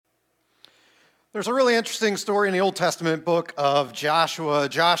There's a really interesting story in the Old Testament book of Joshua.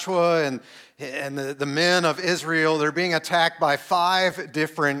 Joshua and the men of Israel, they're being attacked by 5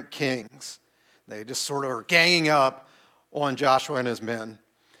 different kings. They just sort of are ganging up on Joshua and his men.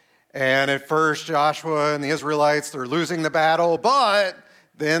 And at first, Joshua and the Israelites, they're losing the battle, but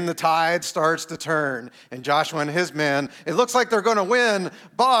then the tide starts to turn. And Joshua and his men, it looks like they're going to win,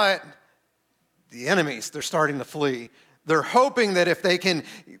 but the enemies, they're starting to flee. They're hoping that if they can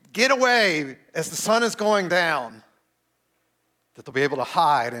get away as the sun is going down, that they'll be able to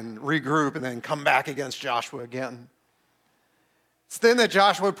hide and regroup and then come back against Joshua again. It's then that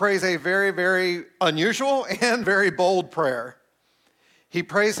Joshua prays a very, very unusual and very bold prayer. He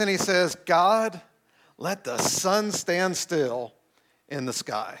prays and he says, God, let the sun stand still in the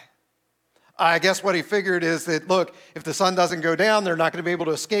sky. I guess what he figured is that, look, if the sun doesn't go down, they're not going to be able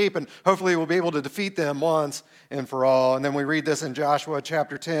to escape, and hopefully we'll be able to defeat them once and for all. And then we read this in Joshua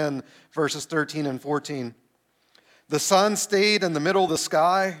chapter 10, verses 13 and 14. The sun stayed in the middle of the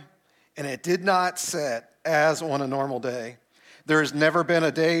sky, and it did not set as on a normal day. There has never been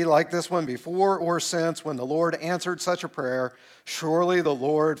a day like this one before or since when the Lord answered such a prayer. Surely the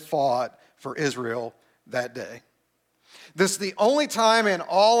Lord fought for Israel that day. This is the only time in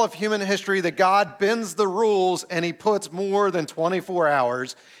all of human history that God bends the rules and he puts more than 24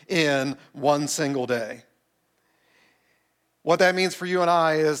 hours in one single day. What that means for you and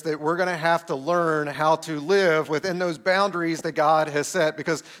I is that we're going to have to learn how to live within those boundaries that God has set,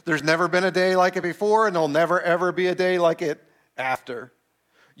 because there's never been a day like it before and there'll never ever be a day like it after.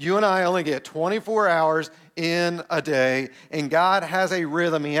 You and I only get 24 hours in a day, and God has a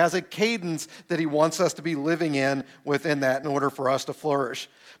rhythm. He has a cadence that he wants us to be living in within that in order for us to flourish.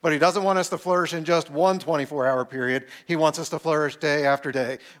 But he doesn't want us to flourish in just one 24-hour period. He wants us to flourish day after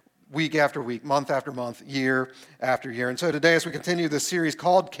day, week after week, month after month, year after year. And so today, as we continue this series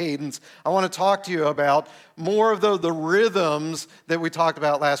called Cadence, I want to talk to you about more of the rhythms that we talked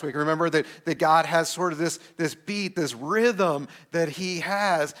about last week. Remember that God has sort of this beat, this rhythm that he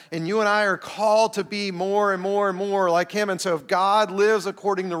has, and you and I are called to be more and more and more like him. And so if God lives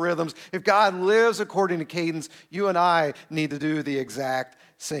according to rhythms, if God lives according to cadence, you and I need to do the exact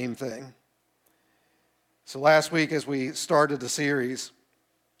same thing. So last week, as we started the series,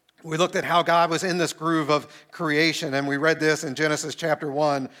 we looked at how God was in this groove of creation, and we read this in Genesis chapter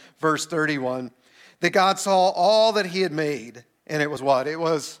 1, verse 31, that God saw all that he had made, and it was what? It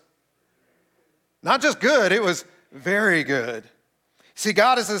was not just good, it was very good. See,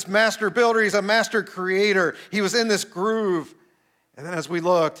 God is this master builder, he's a master creator. He was in this groove, and then as we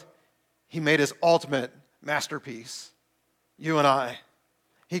looked, he made his ultimate masterpiece, you and I.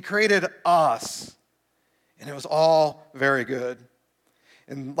 He created us, and it was all very good.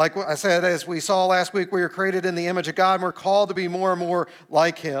 And like I said, as we saw last week, we were created in the image of God, and we're called to be more and more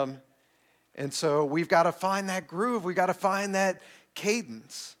like him. And so we've got to find that groove. We've got to find that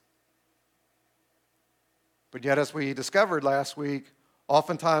cadence. But yet, as we discovered last week,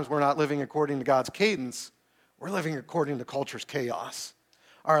 oftentimes we're not living according to God's cadence. We're living according to culture's chaos.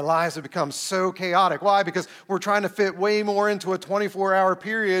 Our lives have become so chaotic. Why? Because we're trying to fit way more into a 24-hour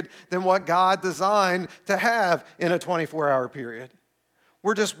period than what God designed to have in a 24-hour period.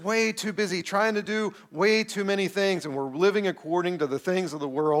 We're just way too busy trying to do way too many things, and we're living according to the things of the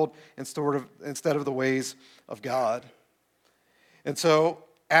world instead of the ways of God. And so,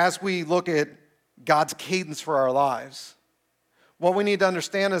 as we look at God's cadence for our lives, what we need to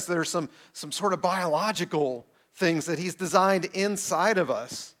understand is there's some sort of biological things that he's designed inside of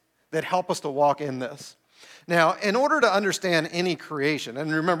us that help us to walk in this. Now, in order to understand any creation,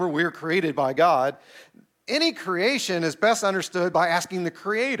 and remember, we're created by God, any creation is best understood by asking the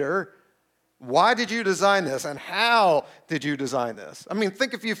Creator, why did you design this and how did you design this? I mean,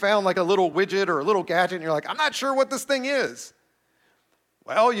 think if you found like a little widget or a little gadget and you're like, I'm not sure what this thing is.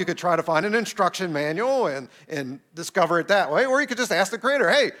 Well, you could try to find an instruction manual and discover it that way, or you could just ask the Creator,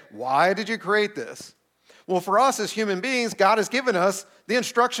 hey, why did you create this? Well, for us as human beings, God has given us the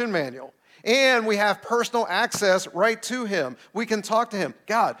instruction manual, and we have personal access right to him. We can talk to him.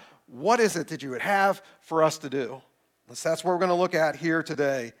 God, what is it that you would have for us to do? That's what we're going to look at here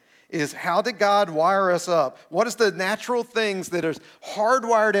today, is how did God wire us up? What is the natural things that are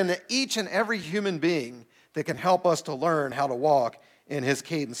hardwired into each and every human being that can help us to learn how to walk in his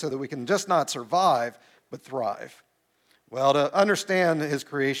cadence so that we can just not survive, but thrive? Well, to understand his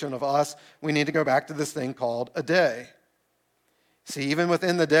creation of us, we need to go back to this thing called a day. See, even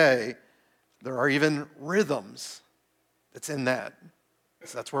within the day, there are even rhythms that's in that.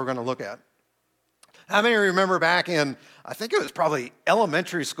 So that's what we're going to look at. How many remember back in, I think it was probably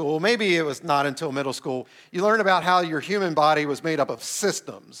elementary school, maybe it was not until middle school, you learned about how your human body was made up of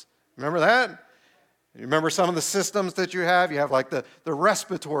systems. Remember that? You remember some of the systems that you have? You have like the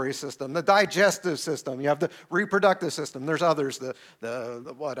respiratory system, the digestive system, you have the reproductive system. There's others,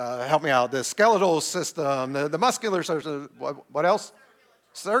 help me out, the skeletal system, the muscular system, what else?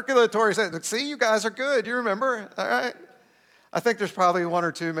 Circulatory system. See, you guys are good. You remember, all right? I think there's probably one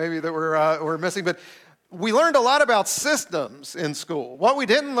or two maybe that we're missing, but we learned a lot about systems in school. What we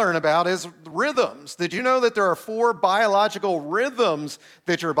didn't learn about is rhythms. Did you know that there are 4 biological rhythms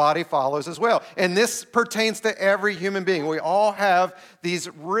that your body follows as well? And this pertains to every human being. We all have these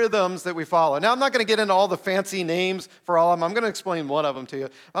rhythms that we follow. Now, I'm not going to get into all the fancy names for all of them. I'm going to explain one of them to you.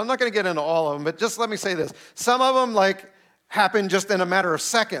 I'm not going to get into all of them, but just let me say this. Some of them, happen just in a matter of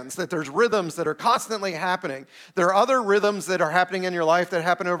seconds, that there's rhythms that are constantly happening. There are other rhythms that are happening in your life that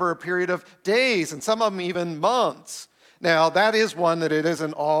happen over a period of days, and some of them even months. Now, that is one that it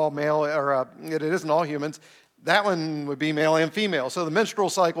isn't all male, or it isn't all humans. That one would be male and female. So the menstrual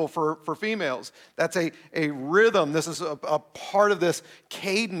cycle for females, that's a rhythm. This is a part of this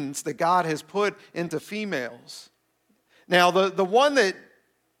cadence that God has put into females. Now, the one that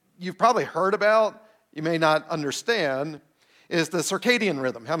you've probably heard about, you may not understand, is the circadian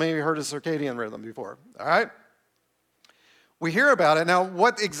rhythm. How many of you heard of circadian rhythm before? All right? We hear about it. Now,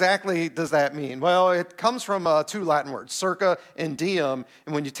 what exactly does that mean? Well, it comes from 2 Latin words, circa and diem.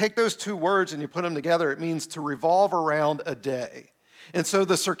 And when you take those 2 words and you put them together, it means to revolve around a day. And so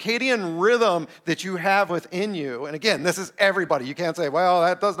the circadian rhythm that you have within you, and again, this is everybody. You can't say, well,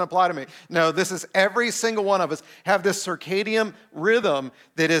 that doesn't apply to me. No, this is every single one of us have this circadian rhythm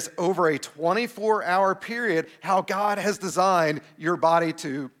that is over a 24-hour period, how God has designed your body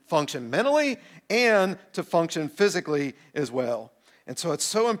to function mentally and to function physically as well. And so it's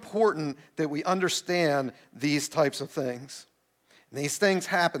so important that we understand these types of things. And these things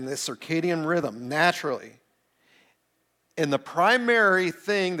happen, this circadian rhythm, naturally. And the primary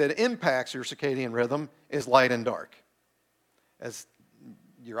thing that impacts your circadian rhythm is light and dark. As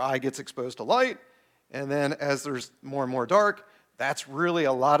your eye gets exposed to light, and then as there's more and more dark, that's really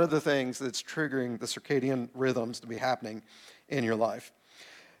a lot of the things that's triggering the circadian rhythms to be happening in your life.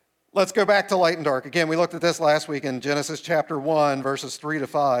 Let's go back to light and dark. Again, we looked at this last week in Genesis chapter 1, verses 3 to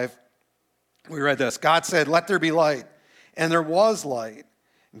 5. We read this. God said, "Let there be light," and there was light.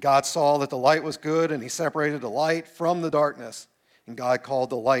 And God saw that the light was good, and he separated the light from the darkness. And God called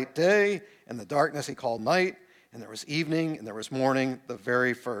the light day, and the darkness he called night. And there was evening, and there was morning, the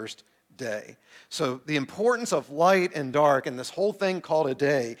very first day. So the importance of light and dark and this whole thing called a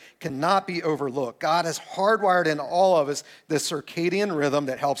day cannot be overlooked. God has hardwired in all of us this circadian rhythm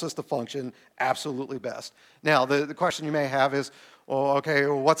that helps us to function absolutely best. Now, the question you may have is, well, okay,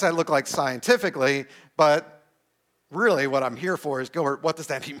 what's that look like scientifically? But really, what I'm here for is, Gilbert, what does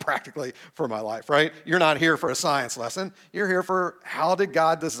that mean practically for my life, right? You're not here for a science lesson. You're here for how did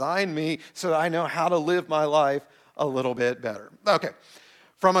God design me so that I know how to live my life a little bit better. Okay,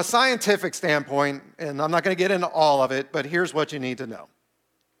 from a scientific standpoint, and I'm not going to get into all of it, but here's what you need to know.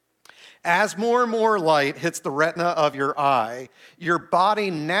 As more and more light hits the retina of your eye, your body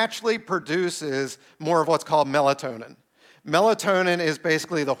naturally produces more of what's called melatonin. Melatonin is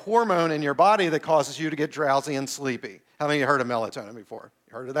basically the hormone in your body that causes you to get drowsy and sleepy. How many of you heard of melatonin before?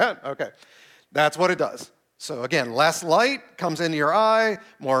 You heard of that? Okay. That's what it does. So again, less light comes into your eye,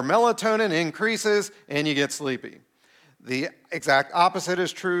 more melatonin increases, and you get sleepy. The exact opposite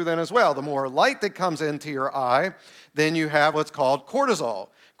is true then as well. The more light that comes into your eye, then you have what's called cortisol.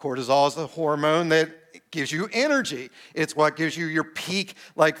 Cortisol is the hormone that gives you energy. It's what gives you your peak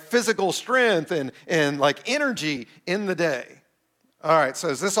physical strength and energy in the day. All right, so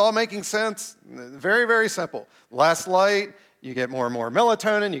is this all making sense? Very, very simple. Less light, you get more and more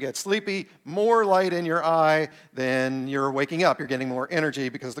melatonin, you get sleepy. More light in your eye, then you're waking up. You're getting more energy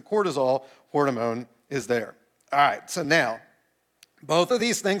because the cortisol hormone is there. All right, so now, both of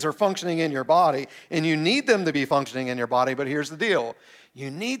these things are functioning in your body, and you need them to be functioning in your body, but here's the deal. You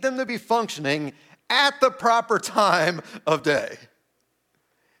need them to be functioning at the proper time of day.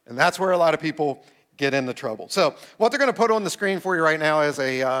 And that's where a lot of people get into trouble. So what they're going to put on the screen for you right now is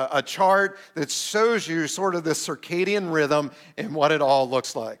a chart that shows you sort of this circadian rhythm and what it all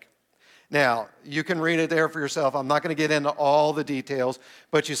looks like. Now, you can read it there for yourself. I'm not going to get into all the details,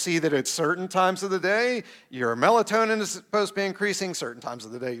 but you see that at certain times of the day, your melatonin is supposed to be increasing. Certain times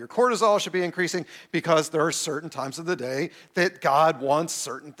of the day, your cortisol should be increasing because there are certain times of the day that God wants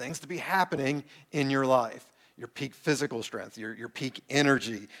certain things to be happening in your life. Your peak physical strength, your peak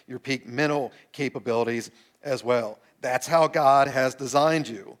energy, your peak mental capabilities as well. That's how God has designed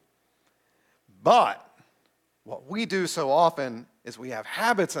you. But what we do so often is we have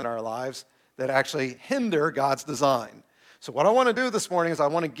habits in our lives that actually hinder God's design. So what I want to do this morning is I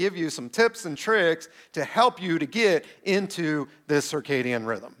want to give you some tips and tricks to help you to get into this circadian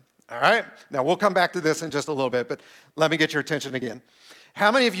rhythm. All right? Now, we'll come back to this in just a little bit, but let me get your attention again.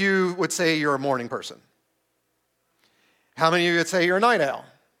 How many of you would say you're a morning person? How many of you would say you're a night owl?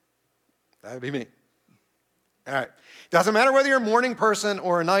 That would be me. All right. Doesn't matter whether you're a morning person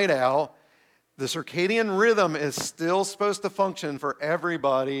or a night owl, the circadian rhythm is still supposed to function for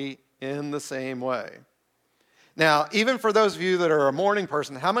everybody in the same way. Now, even for those of you that are a morning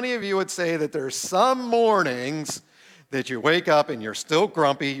person, how many of you would say that there's some mornings that you wake up and you're still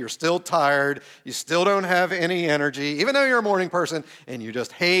grumpy, you're still tired, you still don't have any energy, even though you're a morning person, and you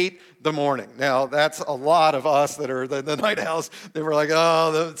just hate the morning? Now, that's a lot of us that are the night owls that were like,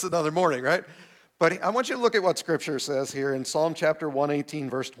 oh, it's another morning, right? But I want you to look at what Scripture says here in Psalm chapter 118,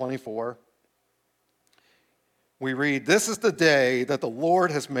 verse 24. We read, "This is the day that the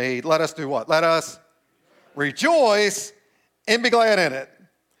Lord has made. Let us do what? Let us rejoice and be glad in it."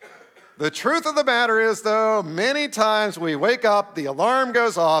 The truth of the matter is, though, many times we wake up, the alarm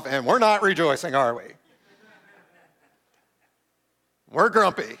goes off, and we're not rejoicing, are we? We're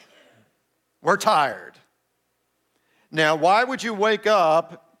grumpy. We're tired. Now, why would you wake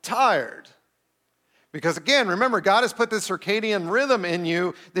up tired? Because again, remember, God has put this circadian rhythm in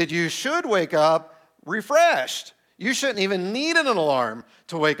you that you should wake up refreshed. You shouldn't even need an alarm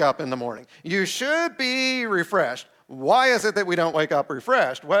to wake up in the morning. You should be refreshed. Why is it that we don't wake up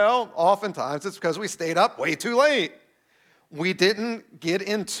refreshed? Well, oftentimes it's because we stayed up way too late. We didn't get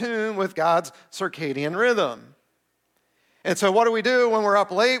in tune with God's circadian rhythm. And so what do we do when we're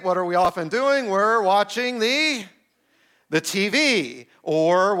up late? What are we often doing? We're watching the TV,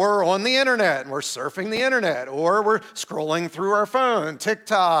 or we're on the internet and we're surfing the internet, or we're scrolling through our phone,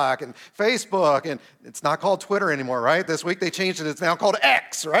 TikTok and Facebook, and it's not called Twitter anymore, right? This week they changed it. It's now called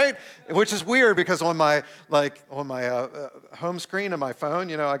X, right? Which is weird because on my home screen of my phone,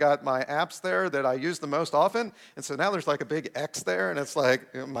 you know, I got my apps there that I use the most often, and so now there's like a big X there, and it's like,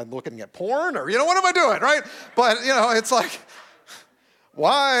 am I looking at porn, or, you know, what am I doing, right? But, you know, it's like,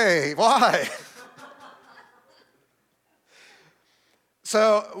 why?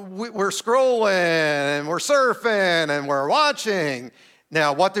 So we're scrolling, and we're surfing, and we're watching.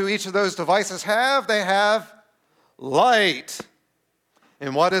 Now, what do each of those devices have? They have light.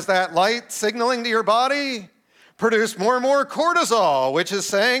 And what is that light signaling to your body? Produce more and more cortisol, which is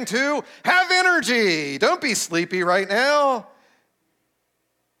saying to have energy. Don't be sleepy right now.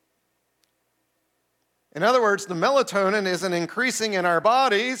 In other words, the melatonin isn't increasing in our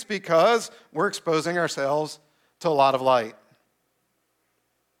bodies because we're exposing ourselves to a lot of light.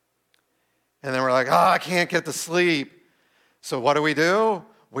 And then we're like, I can't get to sleep. So what do?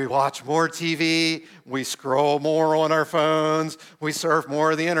 We watch more TV, we scroll more on our phones, we surf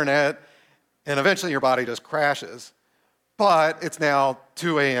more of the internet, and eventually your body just crashes. But it's now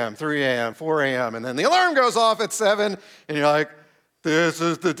 2 a.m., 3 a.m., 4 a.m., and then the alarm goes off at 7, and you're like, this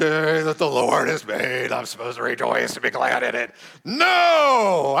is the day that the Lord has made. I'm supposed to rejoice and be glad in it.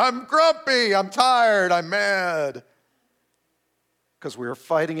 No! I'm grumpy, I'm tired, I'm mad. Because we're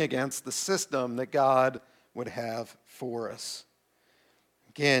fighting against the system that God would have for us.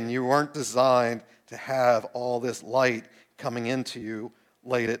 Again, you weren't designed to have all this light coming into you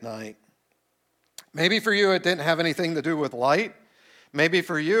late at night. Maybe for you it didn't have anything to do with light. Maybe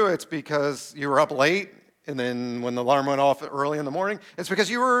for you it's because you were up late, and then when the alarm went off early in the morning, it's because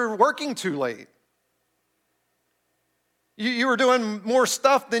you were working too late. You were doing more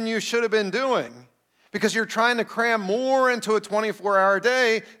stuff than you should have been doing, because you're trying to cram more into a 24-hour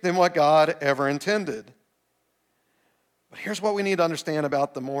day than what God ever intended. But here's what we need to understand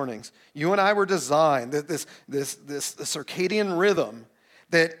about the mornings. You and I were designed, that this circadian rhythm,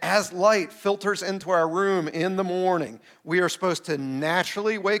 that as light filters into our room in the morning, we are supposed to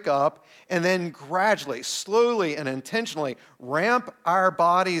naturally wake up and then gradually, slowly, and intentionally ramp our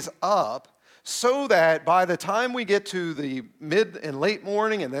bodies up, so that by the time we get to the mid and late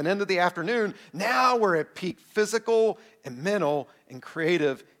morning and then into the afternoon, now we're at peak physical and mental and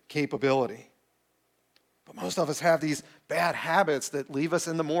creative capability. But most of us have these bad habits that leave us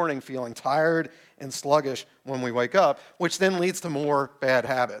in the morning feeling tired and sluggish when we wake up, which then leads to more bad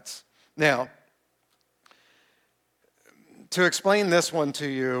habits. Now, to explain this one to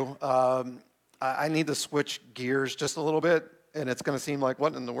you, I need to switch gears just a little bit. And it's going to seem like,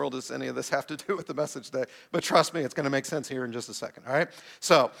 what in the world does any of this have to do with the message today? But trust me, it's going to make sense here in just a second, all right?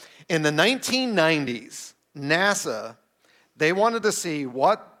 So, in the 1990s, NASA, they wanted to see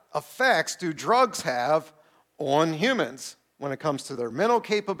what effects do drugs have on humans when it comes to their mental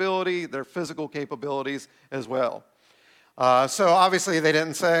capability, their physical capabilities as well. So obviously they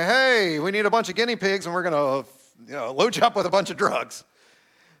didn't say, hey, we need a bunch of guinea pigs and we're going to load you up with a bunch of drugs.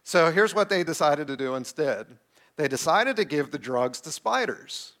 So here's what they decided to do instead. They decided to give the drugs to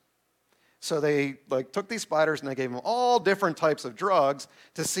spiders. So they took these spiders and they gave them all different types of drugs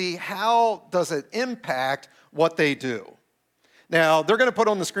to see how does it impact what they do. Now, they're going to put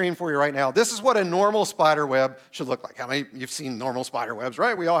on the screen for you right now. This is what a normal spider web should look like. How many you've seen normal spider webs,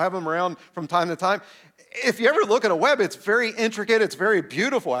 right? We all have them around from time to time. If you ever look at a web, it's very intricate. It's very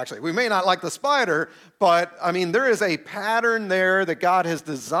beautiful, actually. We may not like the spider, but, there is a pattern there that God has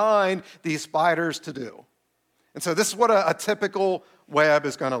designed these spiders to do. And so this is what a typical web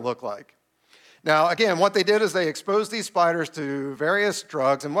is going to look like. Now, again, what they did is they exposed these spiders to various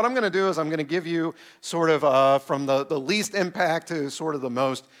drugs. And what I'm going to do is I'm going to give you sort of from the least impact to sort of the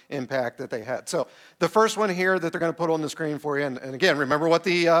most impact that they had. So the first one here that they're going to put on the screen for you, and again, remember what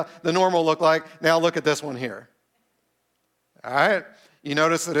the normal looked like. Now look at this one here. All right? You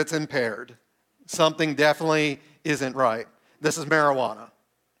notice that it's impaired. Something definitely isn't right. This is marijuana.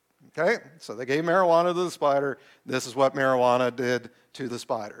 Okay? So they gave marijuana to the spider. This is what marijuana did to the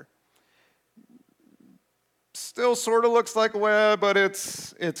spider. Still sort of looks like a web, but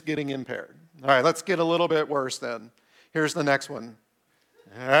it's getting impaired. All right, let's get a little bit worse then. Here's the next one.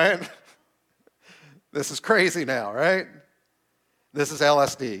 All right? This is crazy now, right? This is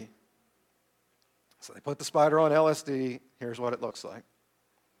LSD. So they put the spider on LSD. Here's what it looks like.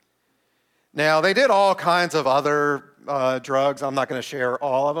 Now, they did all kinds of other drugs. I'm not going to share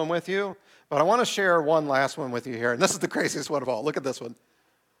all of them with you, but I want to share one last one with you here. And this is the craziest one of all. Look at this one.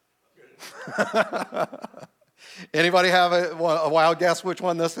 Anybody have a wild guess which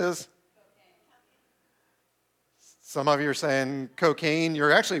one this is? Some of you are saying cocaine.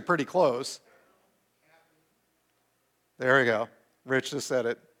 You're actually pretty close. There we go. Rich just said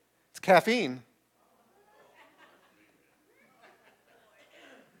it. It's caffeine.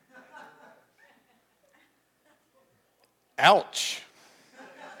 Ouch.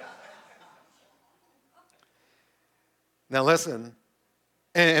 Now listen,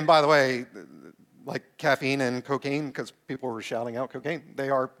 and by the way, like caffeine and cocaine, because people were shouting out cocaine, they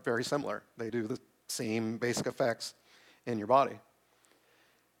are very similar. They do the same basic effects in your body.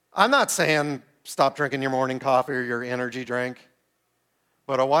 I'm not saying stop drinking your morning coffee or your energy drink,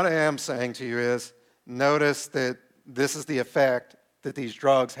 but what I am saying to you is notice that this is the effect that these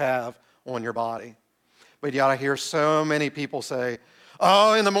drugs have on your body. But you ought to hear so many people say,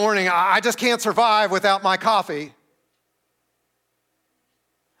 oh, in the morning, I just can't survive without my coffee.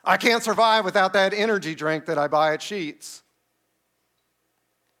 I can't survive without that energy drink that I buy at Sheetz.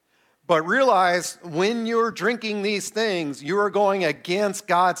 But realize when you're drinking these things, you are going against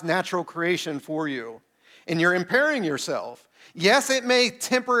God's natural creation for you. And you're impairing yourself. Yes, it may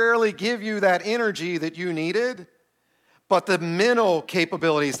temporarily give you that energy that you needed, but the mental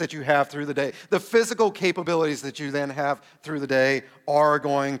capabilities that you have through the day, the physical capabilities that you then have through the day are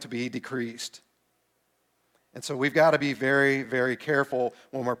going to be decreased. And so we've got to be very, very careful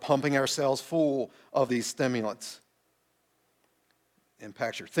when we're pumping ourselves full of these stimulants. It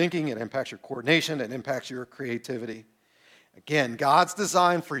impacts your thinking, it impacts your coordination, it impacts your creativity. Again, God's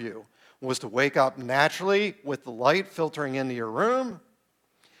design for you was to wake up naturally with the light filtering into your room,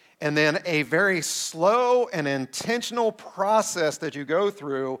 and then a very slow and intentional process that you go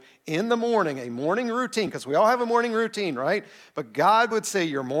through in the morning, a morning routine, because we all have a morning routine, right? But God would say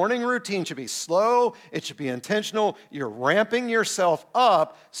your morning routine should be slow, it should be intentional. You're ramping yourself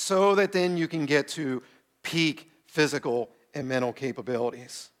up so that then you can get to peak physical and mental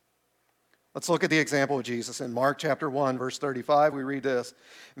capabilities. Let's look at the example of Jesus. In Mark chapter 1, verse 35, we read this.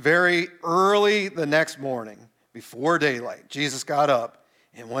 Very early the next morning, before daylight, Jesus got up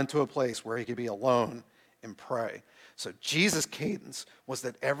and went to a place where he could be alone and pray. So Jesus' cadence was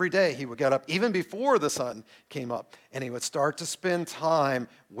that every day he would get up, even before the sun came up, and he would start to spend time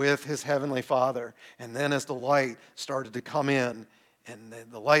with his heavenly Father. And then as the light started to come in, and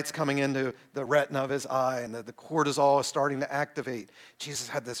the light's coming into the retina of his eye, and the cortisol is starting to activate, Jesus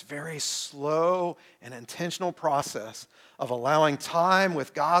had this very slow and intentional process of allowing time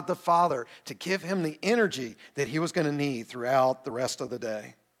with God the Father to give him the energy that he was going to need throughout the rest of the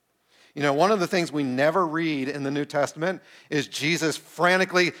day. You know, one of the things we never read in the New Testament is Jesus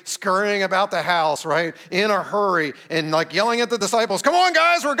frantically scurrying about the house, right, in a hurry, and like yelling at the disciples, come on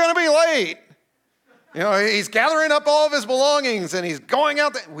guys, we're going to be late. You know, he's gathering up all of his belongings and he's going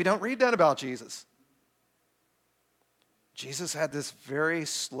out there. We don't read that about Jesus. Jesus had this very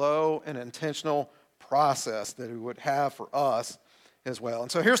slow and intentional process that he would have for us as well. And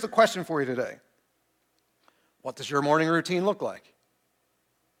so here's the question for you today. What does your morning routine look like?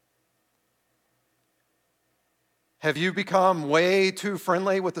 Have you become way too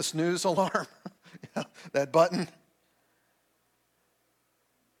friendly with the snooze alarm? That button?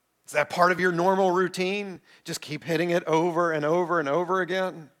 Is that part of your normal routine? Just keep hitting it over and over and over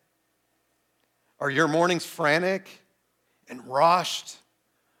again? Are your mornings frantic and rushed?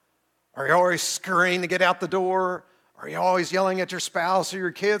 Are you always scurrying to get out the door? Are you always yelling at your spouse or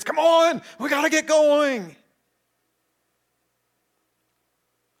your kids, come on, we got to get going?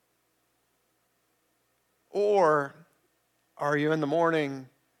 Or are you in the morning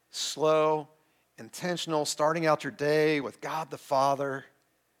slow, intentional, starting out your day with God the Father,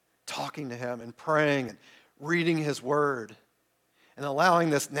 talking to him and praying and reading his word and allowing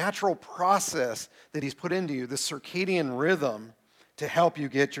this natural process that he's put into you, this circadian rhythm, to help you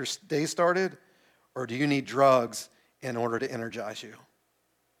get your day started? Or do you need drugs in order to energize you?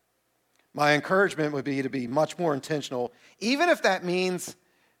 My encouragement would be to be much more intentional, even if that means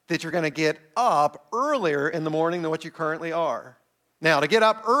that you're going to get up earlier in the morning than what you currently are. Now, to get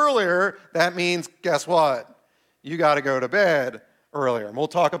up earlier, that means, guess what? You got to go to bed earlier. And we'll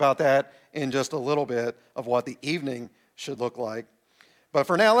talk about that in just a little bit of what the evening should look like. But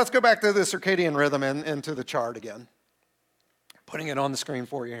for now, let's go back to the circadian rhythm and to the chart again. Putting it on the screen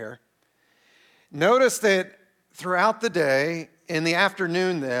for you here. Notice that throughout the day, in the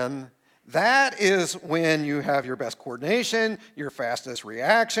afternoon then, that is when you have your best coordination, your fastest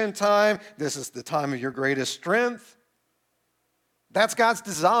reaction time. This is the time of your greatest strength. That's God's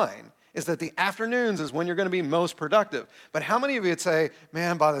design, is that the afternoons is when you're going to be most productive. But how many of you would say,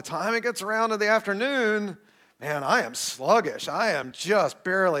 man, by the time it gets around to the afternoon, man, I am sluggish. I am just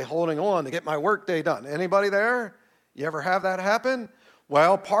barely holding on to get my workday done. Anybody there? You ever have that happen?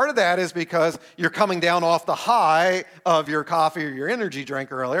 Well, part of that is because you're coming down off the high of your coffee or your energy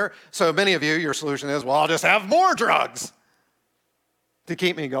drink earlier. So many of you, your solution is, well, I'll just have more drugs to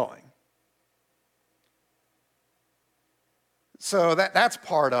keep me going. So that's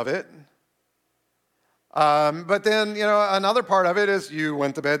part of it. But then, another part of it is you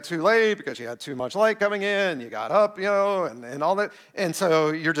went to bed too late because you had too much light coming in, you got up, and all that. And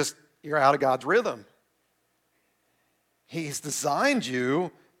so you're out of God's rhythm. He's designed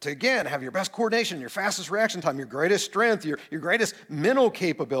you to, again, have your best coordination, your fastest reaction time, your greatest strength, your greatest mental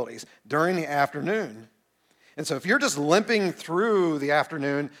capabilities during the afternoon. And so if you're just limping through the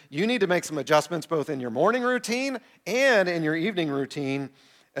afternoon, you need to make some adjustments both in your morning routine and in your evening routine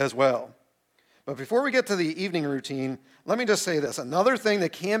as well. But before we get to the evening routine, let me just say this. Another thing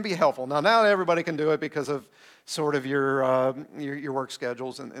that can be helpful. Now, not everybody can do it because of sort of your work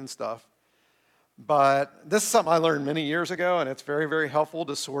schedules and stuff. But this is something I learned many years ago, and it's very, very helpful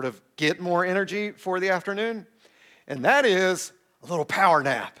to sort of get more energy for the afternoon. And that is a little power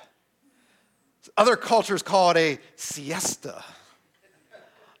nap. Other cultures call it a siesta.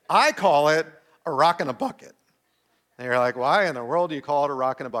 I call it a rock in a bucket. And you're like, why in the world do you call it a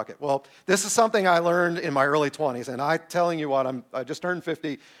rock in a bucket? Well, this is something I learned in my early 20s, and I'm telling you what, I just turned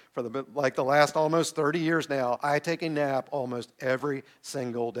 50 for the last almost 30 years now. I take a nap almost every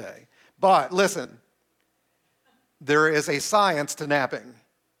single day. But listen, there is a science to napping.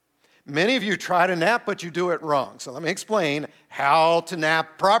 Many of you try to nap, but you do it wrong. So let me explain how to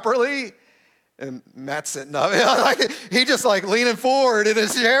nap properly. And Matt's sitting up. He just leaning forward in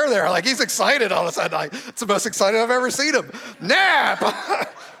his chair there. He's excited all of a sudden. It's the most excited I've ever seen him. Nap!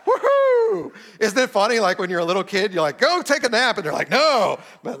 Woohoo! Isn't it funny? When you're a little kid, you're like, go take a nap. And they're like, no.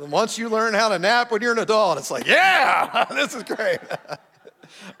 But once you learn how to nap when you're an adult, it's like, yeah, this is great.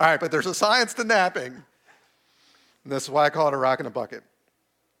 All right, but there's a science to napping. And this is why I call it a rock in a bucket.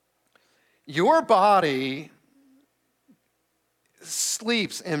 Your body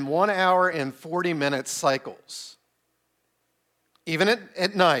sleeps in 1 hour and 40 minute cycles. Even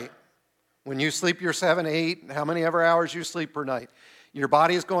at night, when you sleep your 7, 8, how many ever hours you sleep per night, your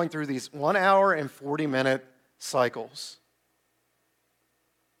body is going through these 1 hour and 40 minute cycles.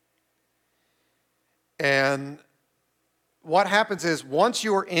 And what happens is once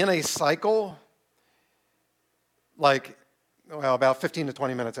you're in a cycle, about 15 to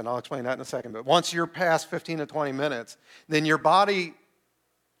 20 minutes, and I'll explain that in a second, but once you're past 15 to 20 minutes, then your body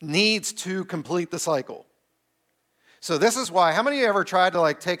needs to complete the cycle. So this is why, how many of you ever tried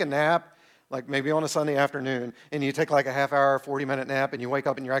to take a nap, maybe on a Sunday afternoon, and you take a half hour, 40-minute nap, and you wake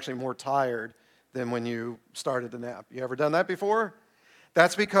up and you're actually more tired than when you started the nap? You ever done that before?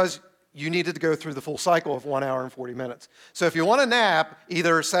 That's because you needed to go through the full cycle of 1 hour and 40 minutes. So if you want to nap,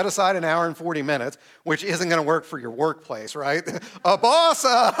 either set aside an hour and 40 minutes, which isn't going to work for your workplace, right? Boss,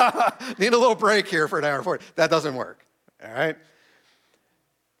 need a little break here for an hour and 40. That doesn't work, all right?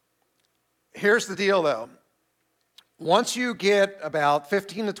 Here's the deal, though. Once you get about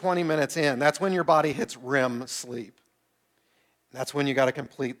 15 to 20 minutes in, that's when your body hits REM sleep. That's when you got to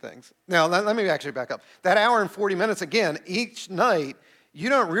complete things. Now, let me actually back up. That hour and 40 minutes, again, each night, You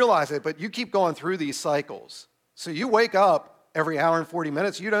don't realize it, but you keep going through these cycles. So you wake up every hour and 40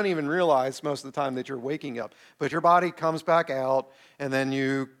 minutes. You don't even realize most of the time that you're waking up. But your body comes back out, and then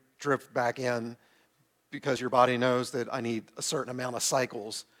you drift back in because your body knows that I need a certain amount of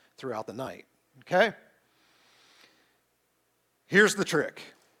cycles throughout the night. Okay? Here's the trick.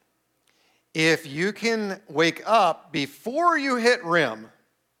 If you can wake up before you hit REM,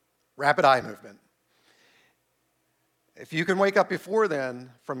 rapid eye movement, if you can wake up before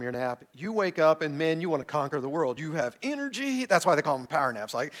then from your nap, you wake up and, man, you want to conquer the world. You have energy. That's why they call them power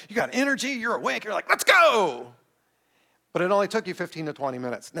naps. Like, you got energy, you're awake, you're like, let's go. But it only took you 15 to 20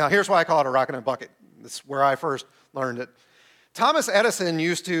 minutes. Now, here's why I call it a rock in a bucket. This is where I first learned it. Thomas Edison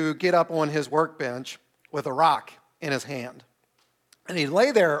used to get up on his workbench with a rock in his hand. And he'd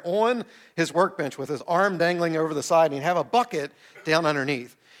lay there on his workbench with his arm dangling over the side, and he'd have a bucket down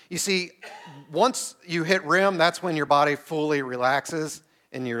underneath. You see, once you hit REM, that's when your body fully relaxes,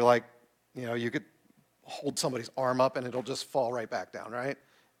 and you're like, you could hold somebody's arm up, and it'll just fall right back down, right?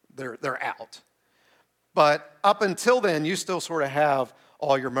 They're out. But up until then, you still sort of have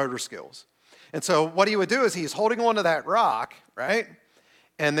all your motor skills. And so what he would do is he's holding onto that rock, right?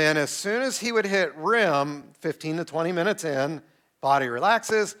 And then as soon as he would hit REM, 15 to 20 minutes in, body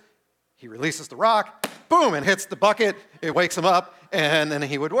relaxes, he releases the rock, boom, and hits the bucket, it wakes him up, and then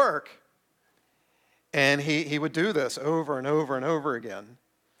he would work. And he would do this over and over and over again.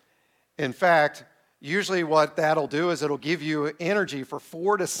 In fact, usually what that'll do is it'll give you energy for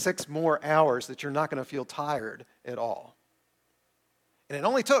 4 to 6 more hours that you're not going to feel tired at all. And it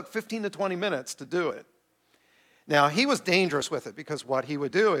only took 15 to 20 minutes to do it. Now, he was dangerous with it because what he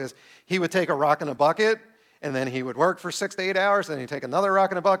would do is he would take a rock in a bucket, and then he would work for 6 to 8 hours, then he'd take another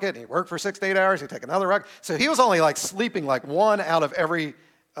rock in a bucket, and he'd work for 6 to 8 hours, he'd take another rock. So he was only like sleeping like 1 hour out of every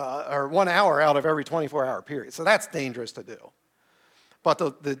 24-hour period. So that's dangerous to do. But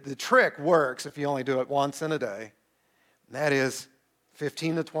the trick works if you only do it once in a day. And that is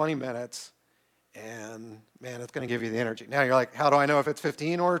 15 to 20 minutes, and man, it's going to give you the energy. Now you're like, how do I know if it's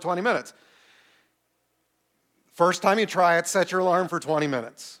 15 or 20 minutes? First time you try it, set your alarm for 20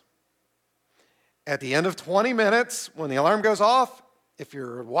 minutes. At the end of 20 minutes, when the alarm goes off, if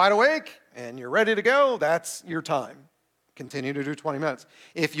you're wide awake and you're ready to go, that's your time. Continue to do 20 minutes.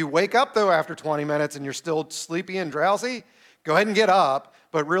 If you wake up, though, after 20 minutes and you're still sleepy and drowsy, go ahead and get up,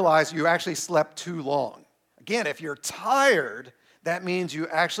 but realize you actually slept too long. Again, if you're tired, that means you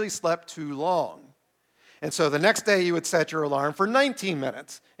actually slept too long. And so the next day you would set your alarm for 19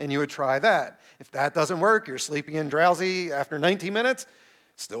 minutes, and you would try that. If that doesn't work, you're sleepy and drowsy after 19 minutes,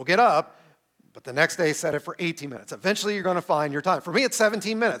 still get up, but the next day set it for 18 minutes. Eventually you're going to find your time. For me, it's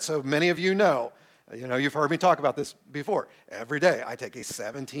 17 minutes, so many of you know. You've heard me talk about this before. Every day I take a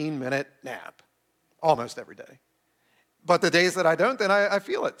 17-minute nap, almost every day. But the days that I don't, then I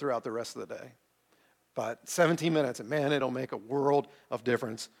feel it throughout the rest of the day. But 17 minutes, and man, it'll make a world of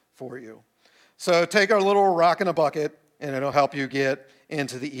difference for you. So take a little rock in a bucket, and it'll help you get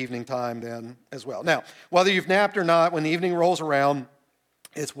into the evening time then as well. Now, whether you've napped or not, when the evening rolls around,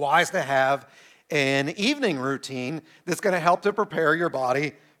 it's wise to have an evening routine that's going to help to prepare your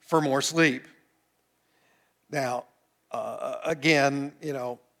body for more sleep. Now, again,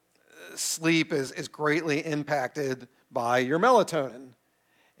 sleep is greatly impacted by your melatonin.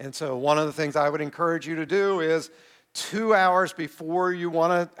 And so one of the things I would encourage you to do is 2 hours before you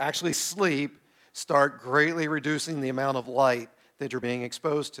want to actually sleep, start greatly reducing the amount of light that you're being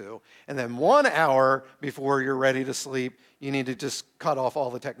exposed to. And then 1 hour before you're ready to sleep, you need to just cut off all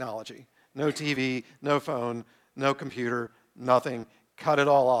the technology. No TV, no phone, no computer, nothing. Cut it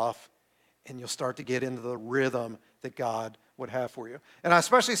all off, and you'll start to get into the rhythm that God would have for you. And I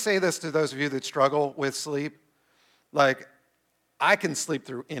especially say this to those of you that struggle with sleep. Like, I can sleep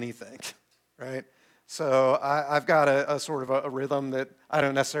through anything, right? So I've got a sort of a rhythm that I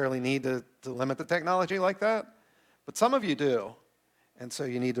don't necessarily need to limit the technology like that. But some of you do. And so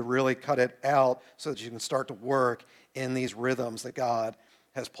you need to really cut it out so that you can start to work in these rhythms that God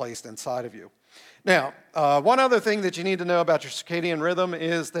has placed inside of you. Now, one other thing that you need to know about your circadian rhythm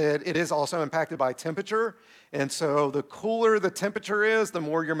is that it is also impacted by temperature. And so the cooler the temperature is, the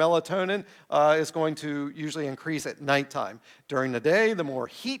more your melatonin is going to usually increase at nighttime. During the day, the more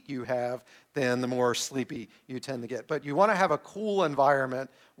heat you have, then the more sleepy you tend to get. But you want to have a cool environment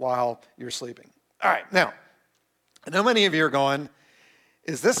while you're sleeping. All right, now, I know many of you are going,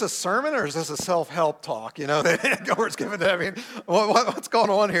 is this a sermon or is this a self-help talk, that Gilbert's giving to? I mean, what's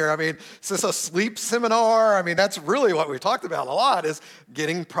going on here? I mean, is this a sleep seminar? I mean, that's really what we've talked about a lot, is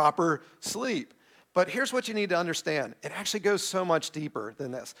getting proper sleep. But here's what you need to understand. It actually goes so much deeper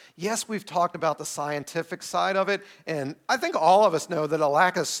than this. Yes, we've talked about the scientific side of it, and I think all of us know that a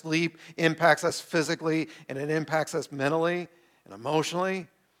lack of sleep impacts us physically, and it impacts us mentally and emotionally.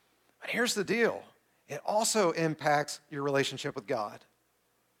 But here's the deal. It also impacts your relationship with God.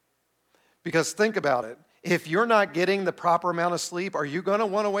 Because think about it. If you're not getting the proper amount of sleep, are you going to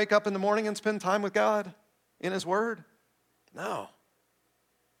want to wake up in the morning and spend time with God in His Word? No.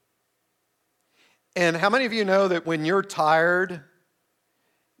 And how many of you know that when you're tired,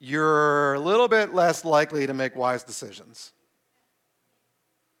 you're a little bit less likely to make wise decisions?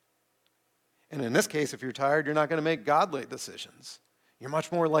 And in this case, if you're tired, you're not going to make godly decisions. You're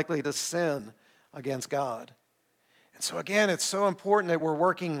much more likely to sin against God. And so again, it's so important that we're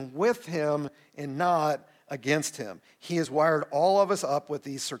working with Him and not against Him. He has wired all of us up with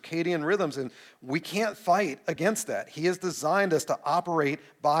these circadian rhythms, and we can't fight against that. He has designed us to operate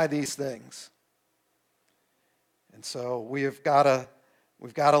by these things. And so we've got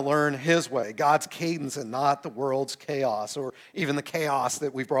to learn His way, God's cadence, and not the world's chaos, or even the chaos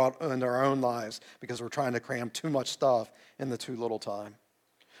that we brought into our own lives because we're trying to cram too much stuff into too little time.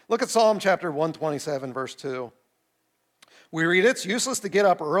 Look at Psalm chapter 127, verse 2. We read, "It's useless to get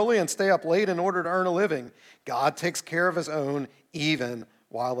up early and stay up late in order to earn a living. God takes care of His own even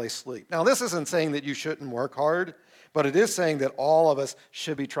while they sleep." Now, this isn't saying that you shouldn't work hard, but it is saying that all of us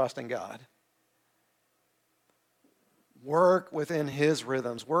should be trusting God. Work within His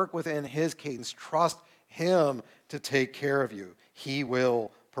rhythms. Work within His cadence. Trust Him to take care of you. He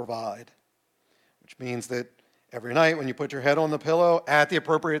will provide. Which means that every night when you put your head on the pillow at the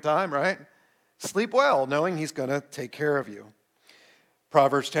appropriate time, right? Sleep well, knowing He's going to take care of you.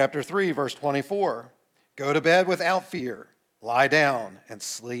 Proverbs chapter 3, verse 24. "Go to bed without fear. Lie down and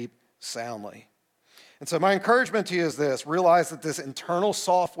sleep soundly." And so my encouragement to you is this. Realize that this internal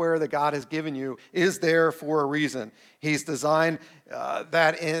software that God has given you is there for a reason. He's designed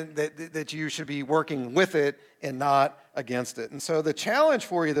that you should be working with it and not against it. And so the challenge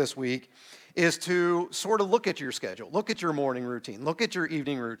for you this week is to sort of look at your schedule, look at your morning routine, look at your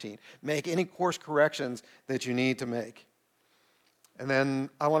evening routine, make any course corrections that you need to make. And then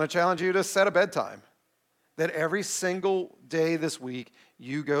I want to challenge you to set a bedtime, that every single day this week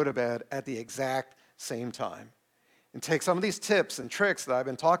you go to bed at the exact same time. And take some of these tips and tricks that I've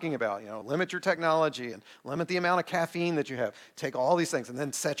been talking about, limit your technology and limit the amount of caffeine that you have. Take all these things and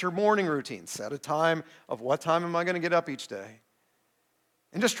then set your morning routine. Set a time of what time am I going to get up each day.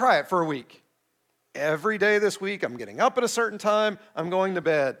 And just try it for a week. Every day this week, I'm getting up at a certain time. I'm going to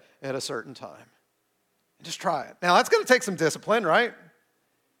bed at a certain time. And just try it. Now, that's going to take some discipline, right?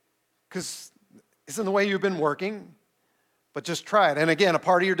 Because isn't the way you've been working. But just try it. And again, a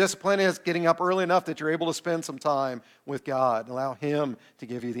part of your discipline is getting up early enough that you're able to spend some time with God and allow Him to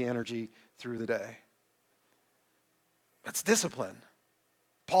give you the energy through the day. That's discipline.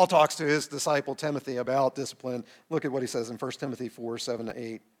 Paul talks to his disciple Timothy about discipline. Look at what he says in 1 Timothy 4,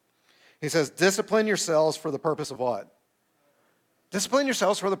 7-8. He says, "Discipline yourselves for the purpose of what? Discipline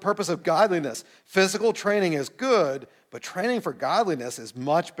yourselves for the purpose of godliness. Physical training is good, but training for godliness is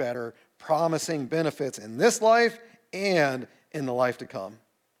much better, promising benefits in this life and in the life to come."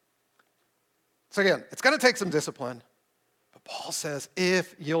 So again, it's going to take some discipline. But Paul says,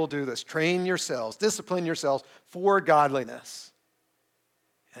 if you'll do this, train yourselves, discipline yourselves for godliness.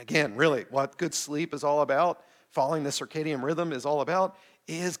 And again, really, what good sleep is all about, following the circadian rhythm is all about,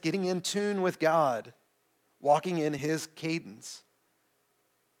 is getting in tune with God, walking in His cadence.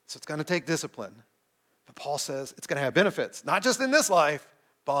 So it's going to take discipline. But Paul says it's going to have benefits, not just in this life,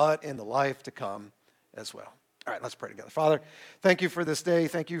 but in the life to come as well. All right, let's pray together. Father, thank you for this day.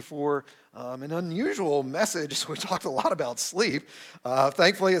 Thank you for an unusual message. We talked a lot about sleep.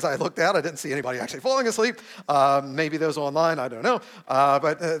 Thankfully, as I looked out, I didn't see anybody actually falling asleep. Maybe those online, I don't know.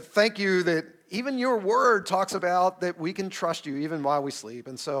 But thank you that even your word talks about that we can trust you even while we sleep.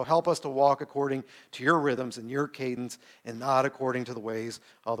 And so help us to walk according to your rhythms and your cadence and not according to the ways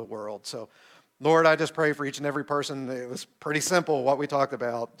of the world. So, Lord, I just pray for each and every person. It was pretty simple what we talked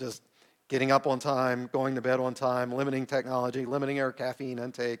about, just getting up on time, going to bed on time, limiting technology, limiting our caffeine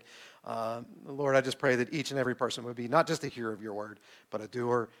intake. Lord, I just pray that each and every person would be not just a hearer of your word, but a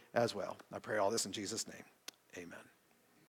doer as well. I pray all this in Jesus' name. Amen.